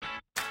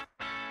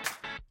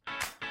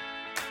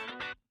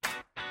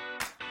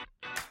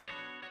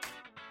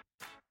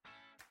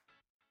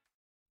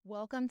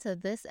Welcome to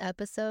this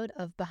episode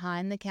of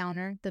Behind the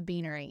Counter, the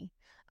Beanery.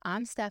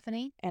 I'm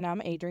Stephanie, And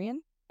I'm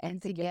Adrian.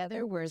 and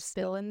together we're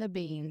spilling the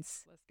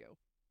beans. Let's go.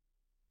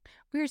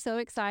 We're so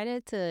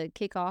excited to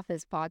kick off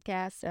this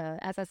podcast.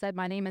 As I said,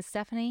 my name is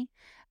Stephanie.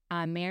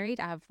 I'm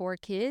married. I have 4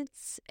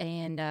 kids,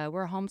 and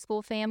we're a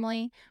homeschool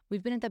family.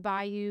 We've been at the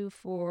Bayou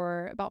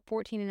for about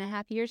 14 and a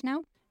half years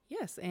now.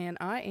 Yes, and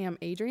I am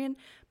Adrian.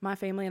 My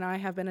family and I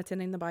have been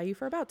attending the Bayou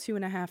for about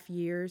 2.5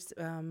 years.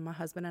 My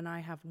husband and I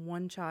have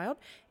 1 child,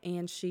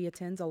 and she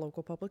attends a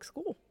local public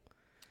school.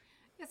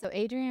 So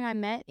Adrian and I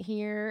met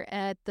here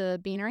at the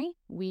Beanery.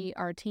 We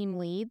are team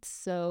leads,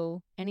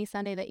 so any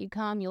Sunday that you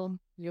come,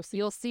 you'll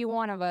see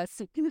one of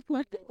us.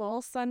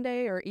 All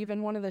Sunday or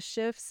even one of the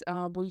shifts,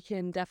 we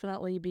can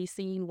definitely be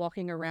seen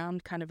walking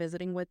around, kind of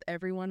visiting with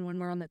everyone when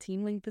we're on the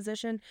team lead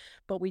position.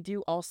 But we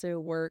do also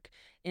work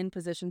in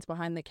positions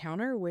behind the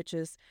counter, which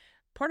is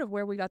part of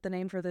where we got the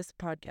name for this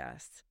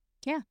podcast.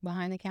 Yeah,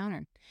 behind the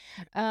counter.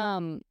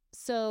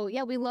 So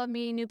yeah, we love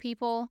meeting new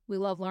people. We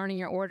love learning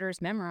your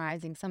orders,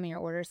 memorizing some of your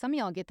orders. Some of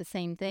y'all get the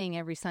same thing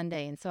every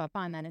Sunday, and so I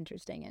find that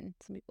interesting, and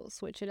some people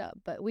switch it up.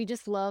 But we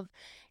just love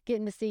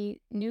getting to see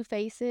new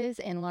faces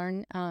and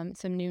learn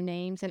some new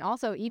names. And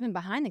also, even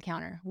behind the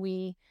counter,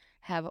 we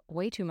have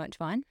way too much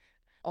fun.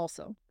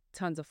 Also,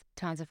 tons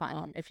of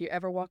fun. If you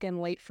ever walk in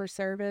late for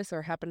service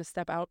or happen to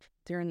step out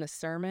during the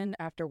sermon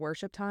after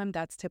worship time,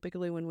 that's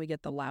typically when we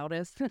get the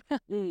loudest.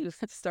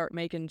 Just start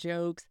making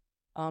jokes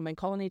and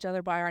calling each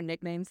other by our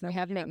nicknames. We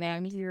have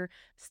nicknames here.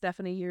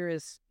 Stephanie here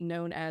is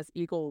known as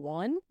Eagle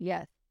One.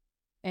 Yes.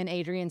 And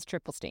Adrian's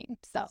Triple Steam.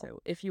 So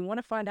if you want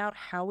to find out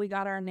how we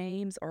got our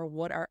names or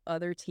what our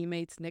other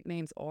teammates'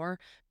 nicknames are,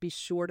 be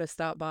sure to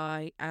stop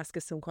by, ask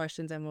us some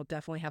questions, and we'll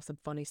definitely have some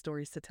funny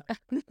stories to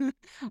tell.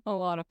 A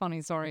lot of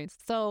funny stories.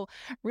 So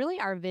really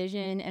our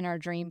vision and our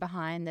dream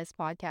behind this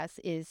podcast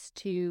is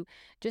to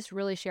just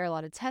really share a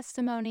lot of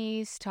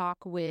testimonies, talk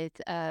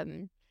with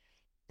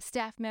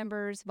staff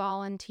members,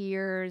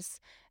 volunteers,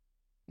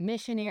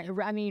 missionaries,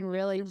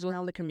 really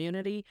around the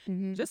community,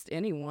 just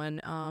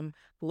anyone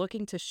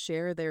looking to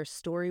share their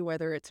story,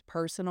 whether it's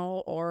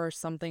personal or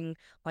something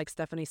like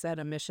Stephanie said,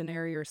 a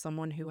missionary or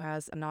someone who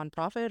has a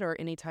nonprofit or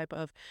any type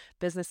of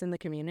business in the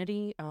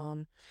community.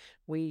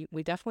 We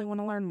definitely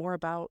want to learn more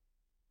about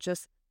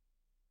just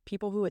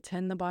people who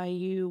attend the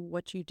Bayou,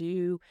 what you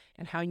do,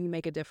 and how you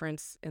make a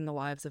difference in the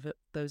lives of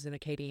those in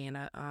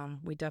Acadiana.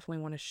 We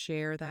definitely want to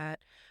share that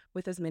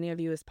with as many of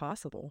you as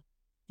possible.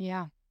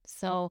 Yeah.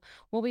 So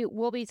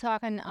we'll be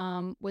talking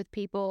with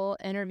people,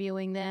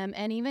 interviewing them,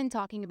 and even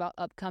talking about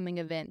upcoming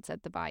events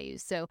at the Bayou.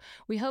 So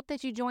we hope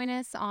that you join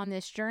us on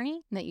this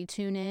journey, that you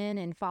tune in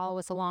and follow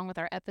us along with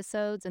our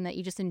episodes, and that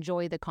you just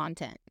enjoy the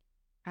content.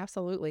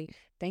 Absolutely.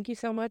 Thank you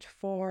so much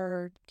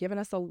for giving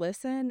us a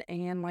listen.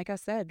 And like I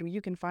said,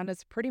 you can find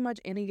us pretty much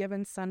any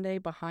given Sunday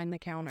behind the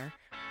counter.